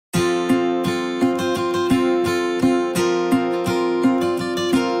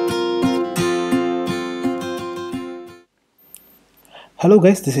Hello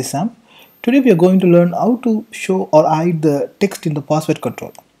guys, this is Sam. Today we are going to learn how to show or hide the text in the password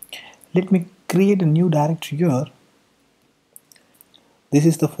control. Let me create a new directory here. This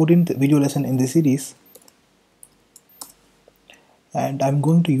is the 14th video lesson in this series and I'm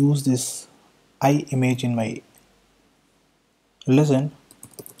going to use this eye image in my lesson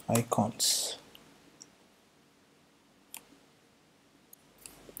icons.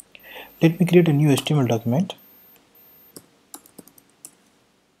 Let me create a new HTML document.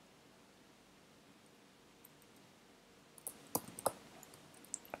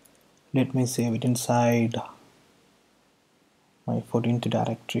 Let me save it inside my 14th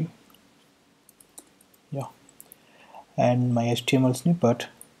directory. Yeah. And my HTML snippet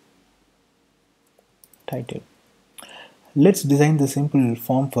title. Let's design the simple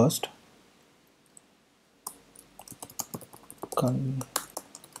form first.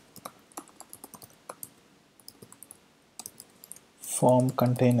 Form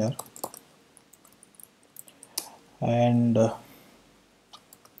container and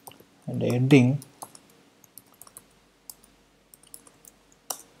heading,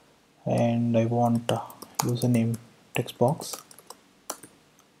 and I want username text box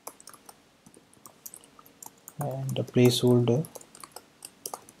and a placeholder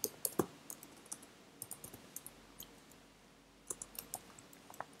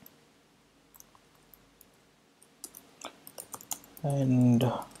and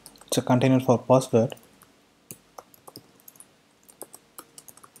it's a container for password.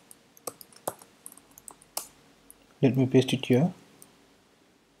 Let me paste it here,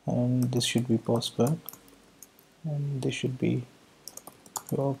 and this should be password and this should be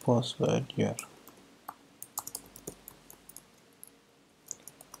your password here.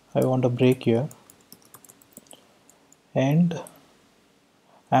 I want a break here, and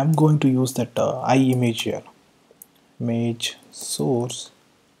I'm going to use that eye image here. Image source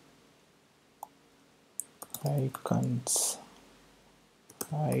icons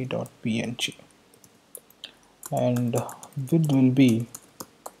i.png and width will be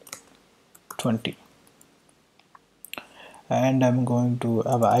 20, and I'm going to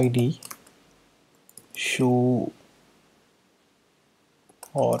have ID show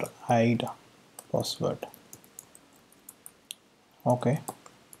or hide password. Okay,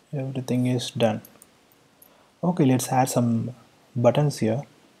 everything is done. Okay, let's add some buttons here.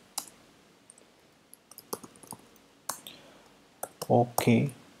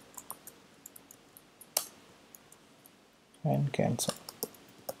 Okay, and cancel.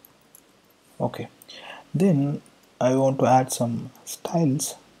 Okay, then I want to add some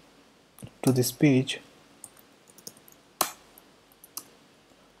styles to this page.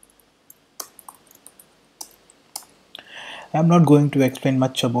 I'm not going to explain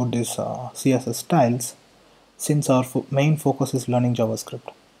much about this CSS styles since our main focus is learning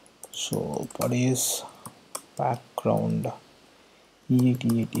JavaScript. So body is background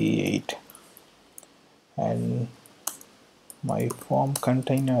e88 and my form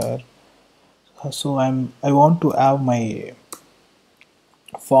container. So I want to have my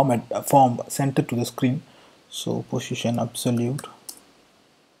form centered to the screen. So position absolute,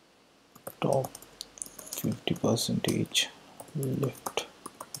 top 50%, left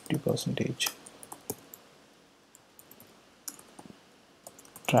 50%,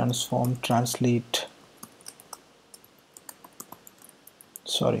 transform translate,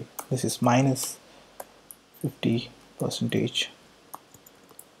 sorry, this is minus 50%,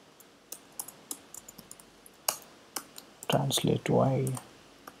 translate y,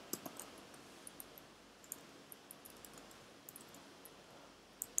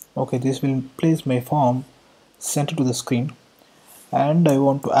 okay, this will place my form center to the screen, and I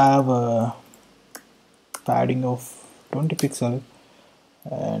want to have a padding of 20 pixel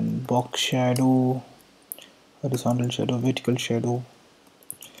and box shadow, horizontal shadow, vertical shadow,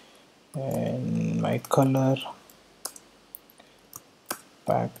 and my color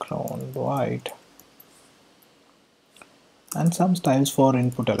background white, and some styles for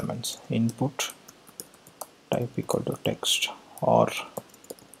input elements. Input type equal to text or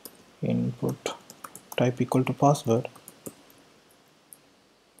input type equal to password,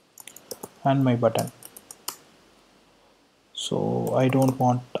 and my button. So I don't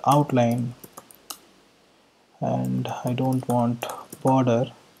want outline and I don't want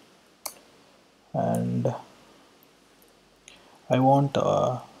border, and I want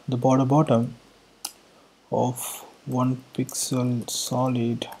the border bottom of 1 pixel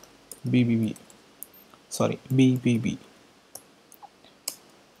solid BBB, sorry, BBB,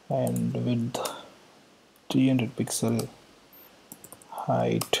 and width 300 pixel,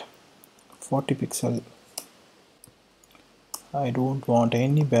 height 40 pixel, I don't want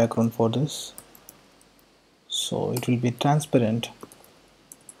any background for this, so it will be transparent.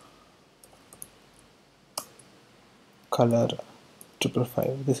 Color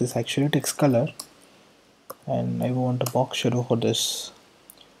 555. This is actually text color, and I want a box shadow for this.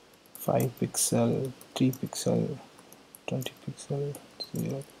 5 pixel, 3 pixel, 20 pixel,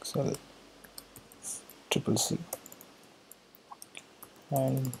 0 pixel, triple C,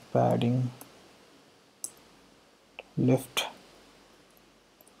 and padding left.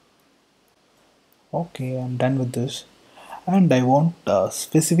 Okay, I'm done with this, and I want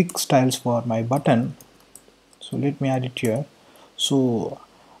specific styles for my button, so let me add it here. So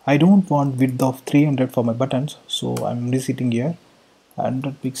I don't want width of 300 for my buttons, so I'm resetting here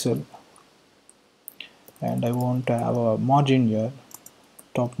 100 pixel, and I want to have a margin here,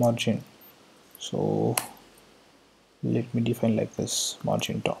 top margin. So let me define like this,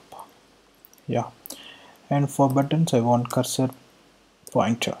 margin top. Yeah, and for buttons I want cursor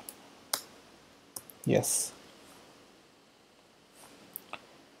pointer. Yes,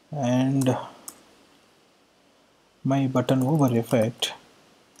 and my button over effect,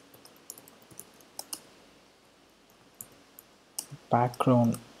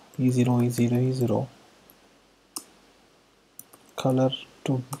 background E0, E0, E0, color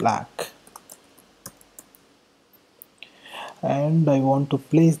to black, and I want to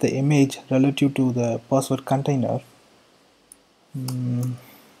place the image relative to the password container.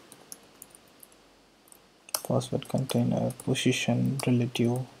 Password container position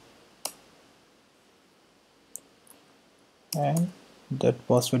relative, and that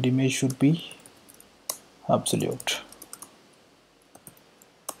password image should be absolute.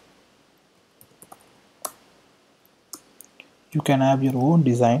 You can have your own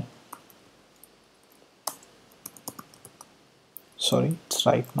design. Sorry, it's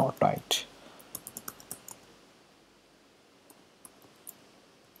right, not right.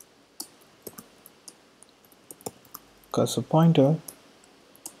 Cursor pointer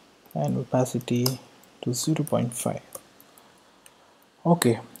and opacity to 0.5.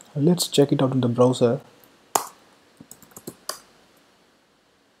 Okay, let's check it out in the browser.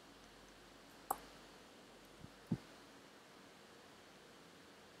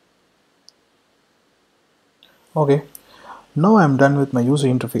 Okay, now I'm done with my user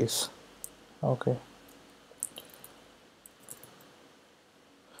interface. Okay,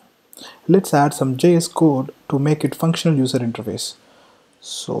 let's add some JS code to make it functional user interface.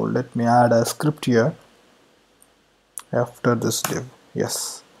 So let me add a script here after this div.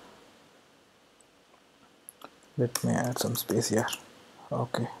 Yes, let me add some space here.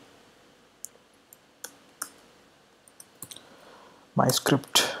 Okay, my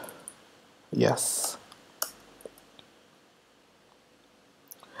script. Yes,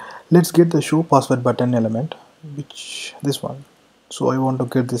 let's get the show password button element, which this one. So I want to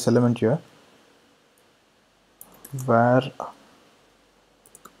get this element here, where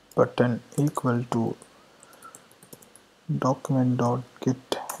button equal to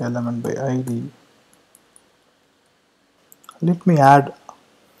document.get element by id. Let me add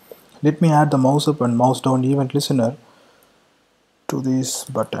the mouse up and mouse down event listener to this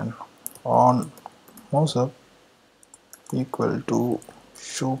button. On mouse up equal to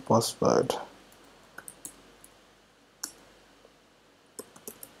show password.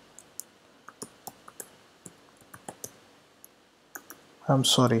 I'm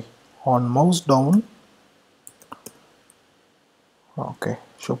sorry, on mouse down. Okay,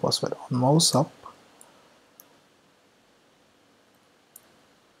 show password. On mouse up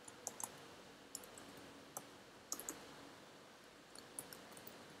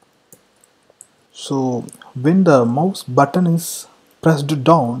so when the mouse button is pressed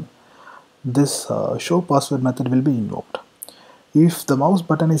down, this show password method will be invoked. If the mouse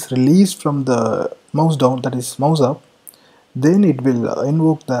button is released from the mouse down, that is mouse up, then it will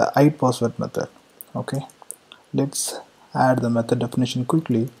invoke the hide password method. Okay, let's add the method definition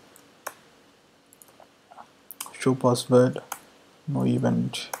quickly. Show password, no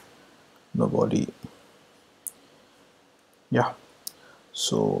event, no body. Yeah,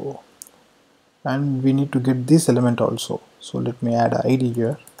 so, and we need to get this element also, so let me add id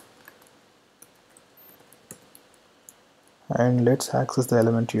here, and let's access the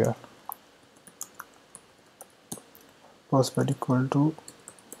element here. Password equal to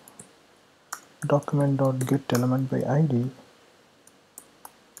document.get element by id.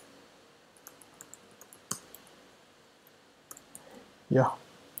 Yeah,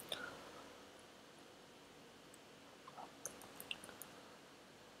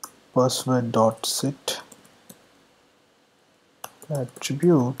 password.set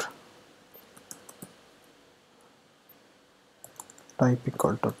attribute type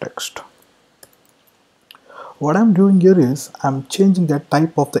equal to text. What I'm doing here is I'm changing the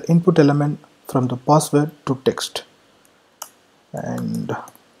type of the input element from the password to text, and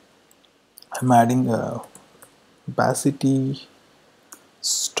I'm adding a opacity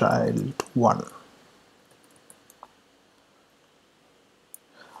style to 1.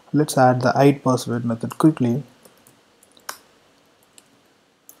 Let's add the hide password method quickly.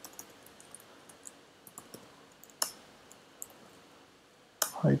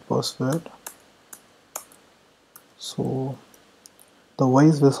 Hide password. So the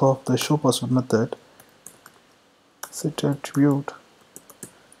vice versa of the show password method, set attribute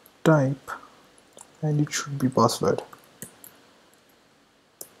type, and it should be password.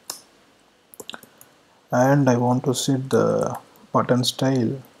 And I want to set the button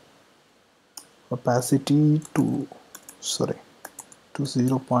style opacity to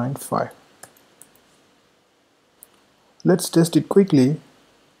 0.5. Let's test it quickly.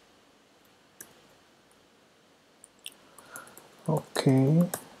 Okay,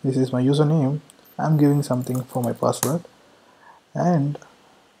 this is my username. I'm giving something for my password, and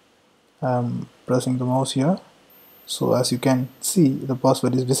I'm pressing the mouse here. So as you can see, the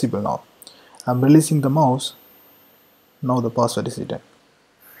password is visible now. I'm releasing the mouse. Now the password is hidden.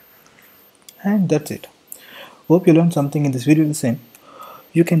 And that's it. Hope you learned something in this video lesson.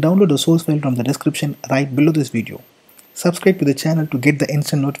 You can download the source file from the description right below this video. Subscribe to the channel to get the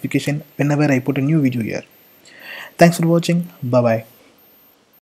instant notification whenever I put a new video here. Thanks for watching. Bye bye.